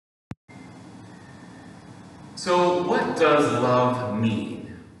So what does love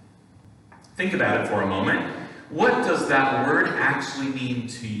mean? Think about it for a moment. What does that word actually mean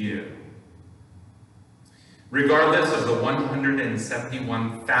to you? Regardless of the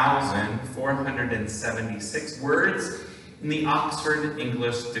 171,476 words in the Oxford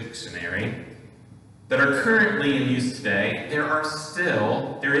English Dictionary that are currently in use today, there is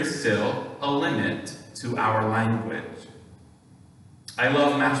still a limit to our language. I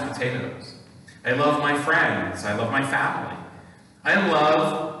love mashed potatoes. I love my friends. I love my family. I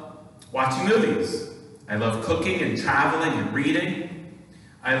love watching movies. I love cooking and traveling and reading.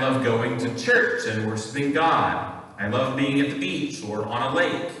 I love going to church and worshiping God. I love being at the beach or on a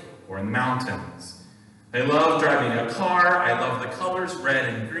lake or in the mountains. I love driving a car. I love the colors red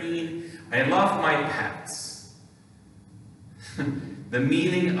and green. I love my pets. The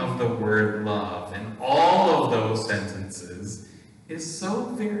meaning of the word love in all of those sentences is so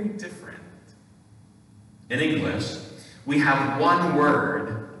very different. In English, we have one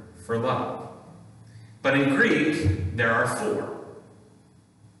word for love, but in Greek, there are four.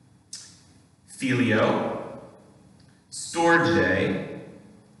 Phileo, storge,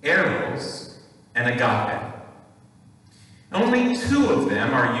 eros, and agape. Only two of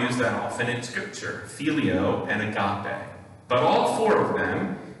them are used that often in Scripture, phileo and agape, but all four of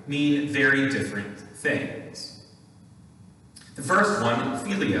them mean very different things. The first one,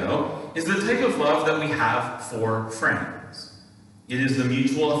 phileo, is the type of love that we have for friends. It is the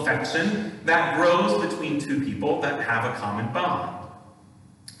mutual affection that grows between two people that have a common bond.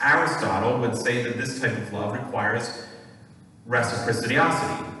 Aristotle would say that this type of love requires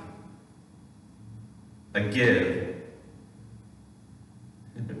reciprocity, a give.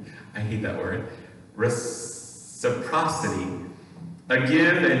 I hate that word. Reciprocity. A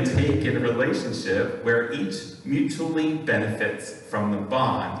give and take in a relationship where each mutually benefits from the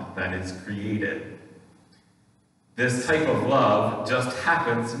bond that is created. This type of love just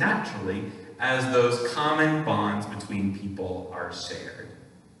happens naturally as those common bonds between people are shared.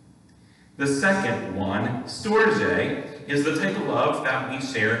 The second one, storge, is the type of love that we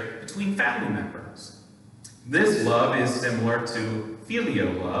share between family members. This love is similar to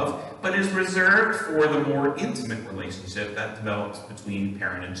filial love, but is reserved for the more intimate relationship that develops between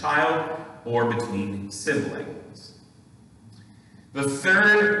parent and child or between siblings. The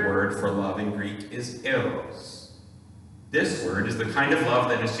third word for love in Greek is eros. This word is the kind of love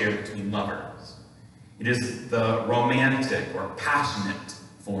that is shared between lovers. It is the romantic or passionate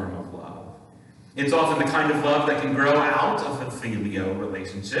form of love. It's often the kind of love that can grow out of a filial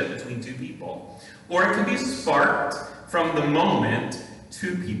relationship between two people, or it can be sparked from the moment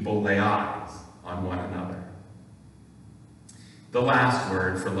two people lay eyes on one another. The last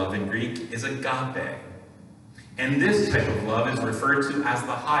word for love in Greek is agape, and this type of love is referred to as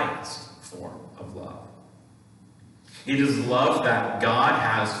the highest form of love. It is love that God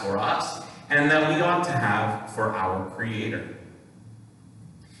has for us and that we ought to have for our Creator.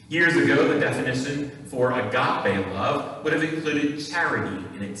 Years ago, the definition for agape love would have included charity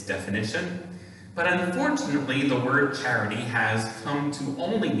in its definition, but unfortunately, the word charity has come to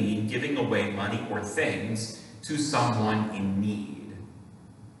only mean giving away money or things to someone in need.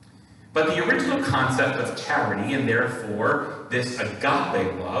 But the original concept of charity, and therefore this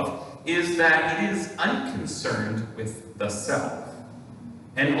agape love, is that it is unconcerned with the self,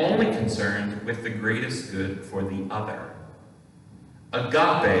 and only concerned with the greatest good for the other.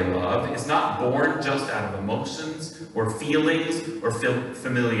 Agape love is not born just out of emotions or feelings or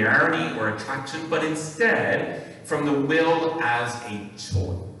familiarity or attraction, but instead from the will as a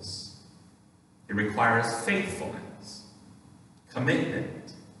choice. It requires faithfulness,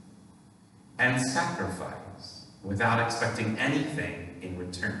 commitment, and sacrifice without expecting anything in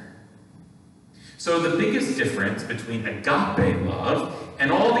return. So the biggest difference between agape love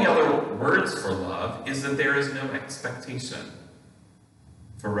and all the other words for love is that there is no expectation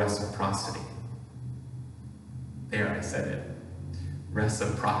for reciprocity. There, I said it.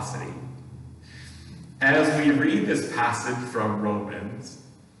 Reciprocity. As we read this passage from Romans,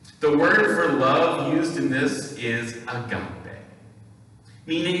 the word for love used in this is agape,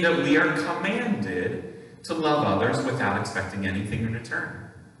 meaning that we are commanded to love others without expecting anything in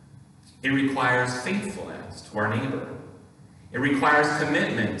return. It requires faithfulness to our neighbor. It requires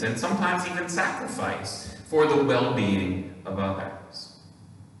commitment and sometimes even sacrifice for the well-being of others.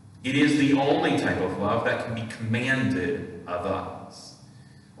 It is the only type of love that can be commanded of us.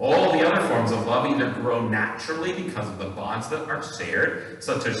 All the other forms of love either grow naturally because of the bonds that are shared,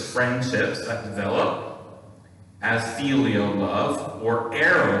 such as friendships that develop as filial love, or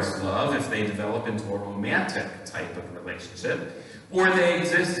eros love if they develop into a romantic type of relationship, or they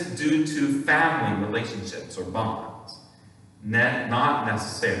exist due to family relationships or bonds, not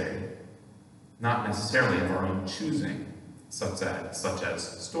necessarily of our own choosing, such as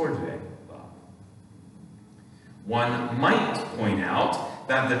storge love. One might point out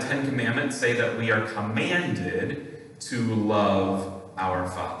that the Ten Commandments say that we are commanded to love our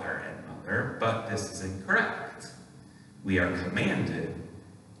father and mother, but this is incorrect. We are commanded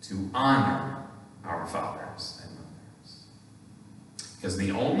to honor our fathers and mothers. Because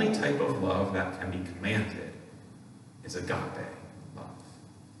the only type of love that can be commanded is agape love.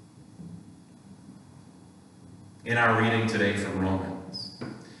 In our reading today from Romans,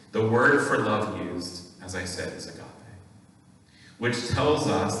 the word for love used, as I said, is agape, which tells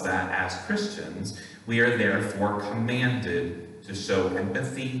us that as Christians, we are therefore commanded to show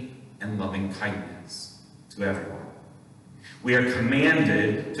empathy and loving kindness to everyone. We are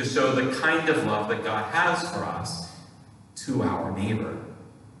commanded to show the kind of love that God has for us to our neighbor.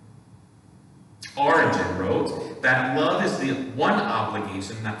 Origen wrote that love is the one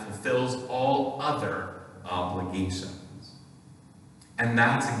obligation that fulfills all other obligations. And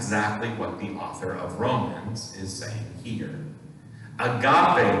that's exactly what the author of Romans is saying here.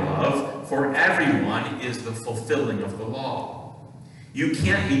 Agape love for everyone is the fulfilling of the law. You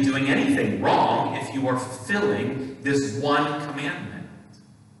can't be doing anything wrong if you are fulfilling this one commandment.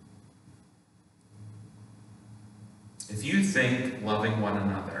 If you think loving one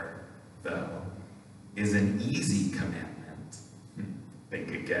another, though, is an easy commandment,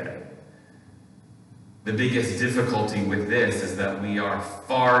 think again. The biggest difficulty with this is that we are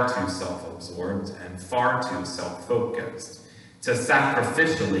far too self-absorbed and far too self-focused to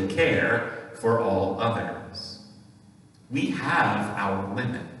sacrificially care for all others. We have our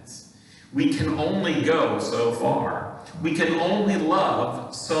limits. We can only go so far. We can only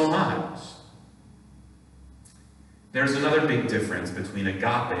love so much. There's another big difference between agape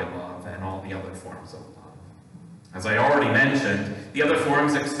love and all the other forms of love. As I already mentioned, the other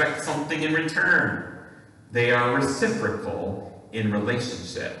forms expect something in return. They are reciprocal in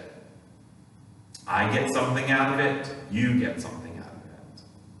relationship. I get something out of it, you get something out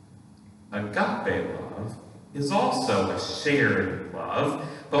of it. Agape love is also a shared love,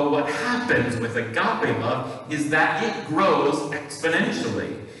 but what happens with agape love is that it grows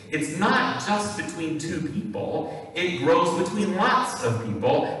exponentially. It's not just between two people, it grows between lots of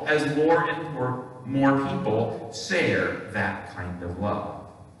people as more and more people share that kind of love.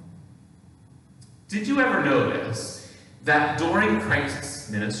 Did you ever notice that during Christ's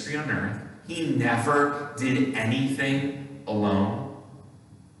ministry on earth, he never did anything alone?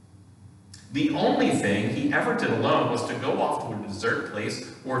 The only thing he ever did alone was to go off to a desert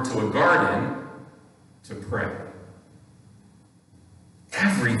place or to a garden to pray.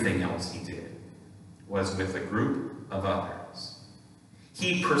 Everything else he did was with a group of others.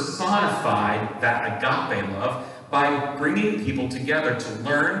 He personified that agape love by bringing people together to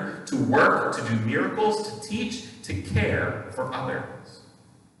learn, to work, to do miracles, to teach, to care for others.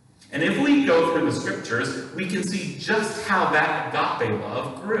 And if we go through the scriptures, we can see just how that agape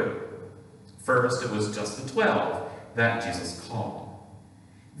love grew. First, it was just the 12 that Jesus called.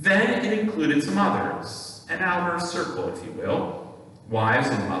 Then it included some others, an outer circle, if you will, wives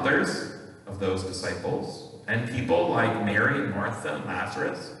and mothers of those disciples, and people like Mary and Martha and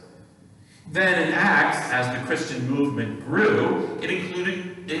Lazarus. Then in Acts, as the Christian movement grew, it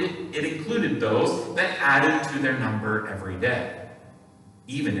included those that added to their number every day,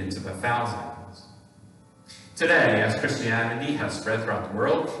 even into the thousands. Today, as Christianity has spread throughout the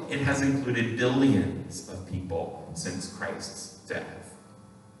world, it has included billions of people since Christ's death.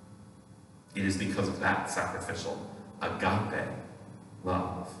 It is because of that sacrificial agape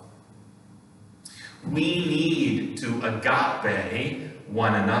love. We need to agape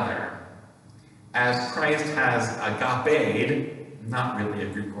one another. As Christ has agape'd, not really a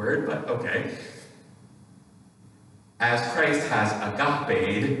Greek word, but okay. As Christ has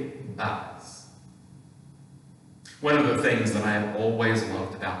agape'd us. One of the things that I have always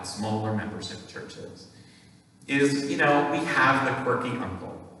loved about smaller membership churches is, we have the quirky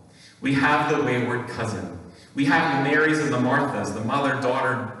uncle. We have the wayward cousin. We have the Marys and the Marthas, the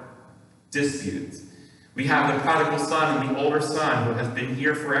mother-daughter disputes. We have the prodigal son and the older son who has been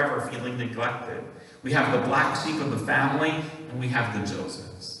here forever feeling neglected. We have the black sheep of the family, and we have the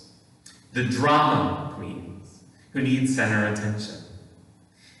Josephs. The drama queens who need center attention.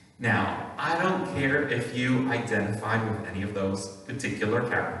 Now, I don't care if you identified with any of those particular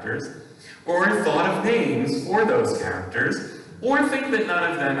characters, or thought of names for those characters, or think that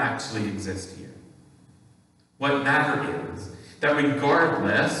none of them actually exist here. What matters is that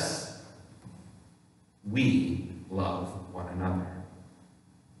regardless, we love one another.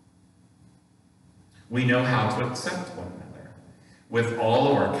 We know how to accept one another, with all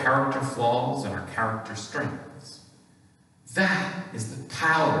of our character flaws and our character strengths. That is the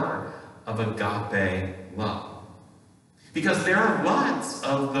power of agape love. Because there are lots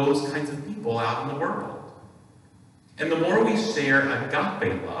of those kinds of people out in the world. And the more we share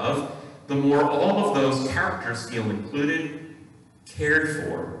agape love, the more all of those characters feel included, cared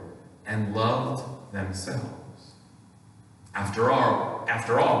for, and loved themselves. After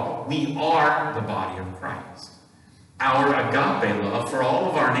all, we are the body of Christ. Our agape love for all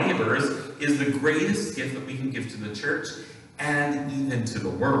of our neighbors is the greatest gift that we can give to the church and even to the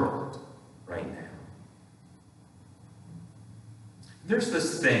world right now. There's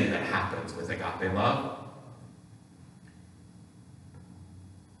this thing that happens with agape love.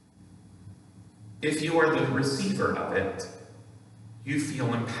 If you are the receiver of it, you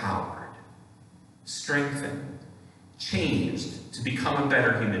feel empowered, strengthened, changed to become a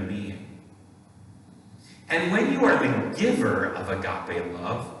better human being. And when you are the giver of agape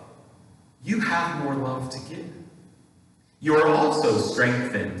love, you have more love to give. You are also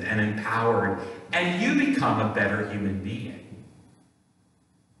strengthened and empowered, and you become a better human being.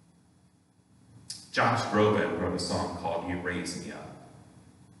 Josh Groban wrote a song called You Raise Me Up.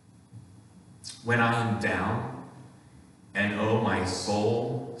 When I am down, and oh my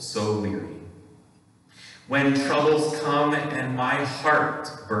soul so weary, when troubles come and my heart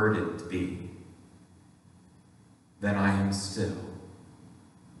burdened be, then I am still,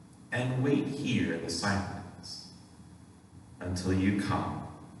 and wait here in the silence until you come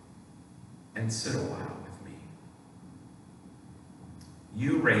and sit a while with me.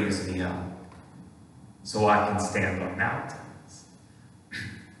 You raise me up so I can stand on mountains.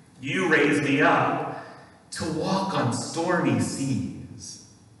 You raise me up to walk on stormy seas.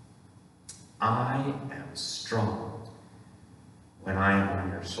 I am strong when I am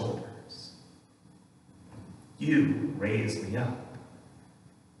on your shoulders. You raise me up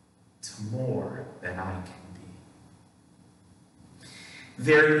to more than I can be.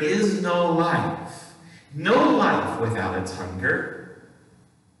 There is no life without its hunger.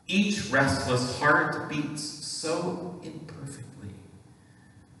 Each restless heart beats so imperfectly.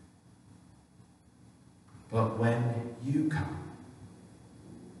 But when you come,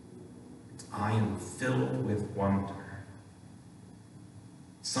 I am filled with wonder.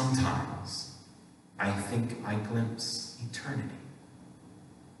 Sometimes I think I glimpse eternity.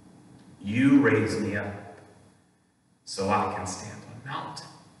 You raise me up so I can stand on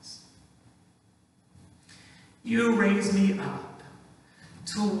mountains. You raise me up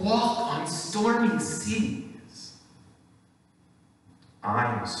to walk on stormy seas. I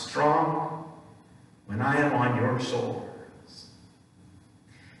am strong when I am on your shoulders.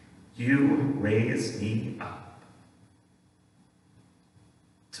 You raise me up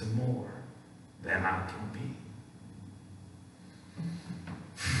to more than I can be.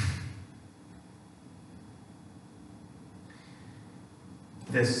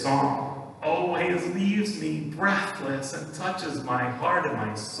 This song always leaves me breathless and touches my heart and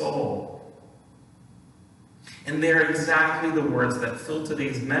my soul. And they're exactly the words that fill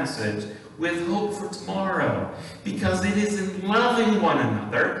today's message with hope for tomorrow, because it is in loving one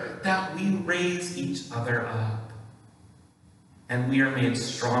another that we raise each other up. And we are made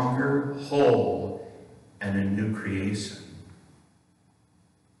stronger, whole, and a new creation.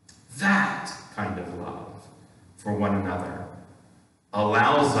 That kind of love for one another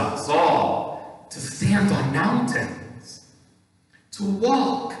allows us all to stand on mountains, to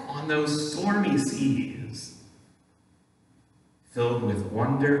walk on those stormy seas, filled with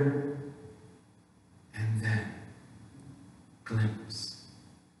wonder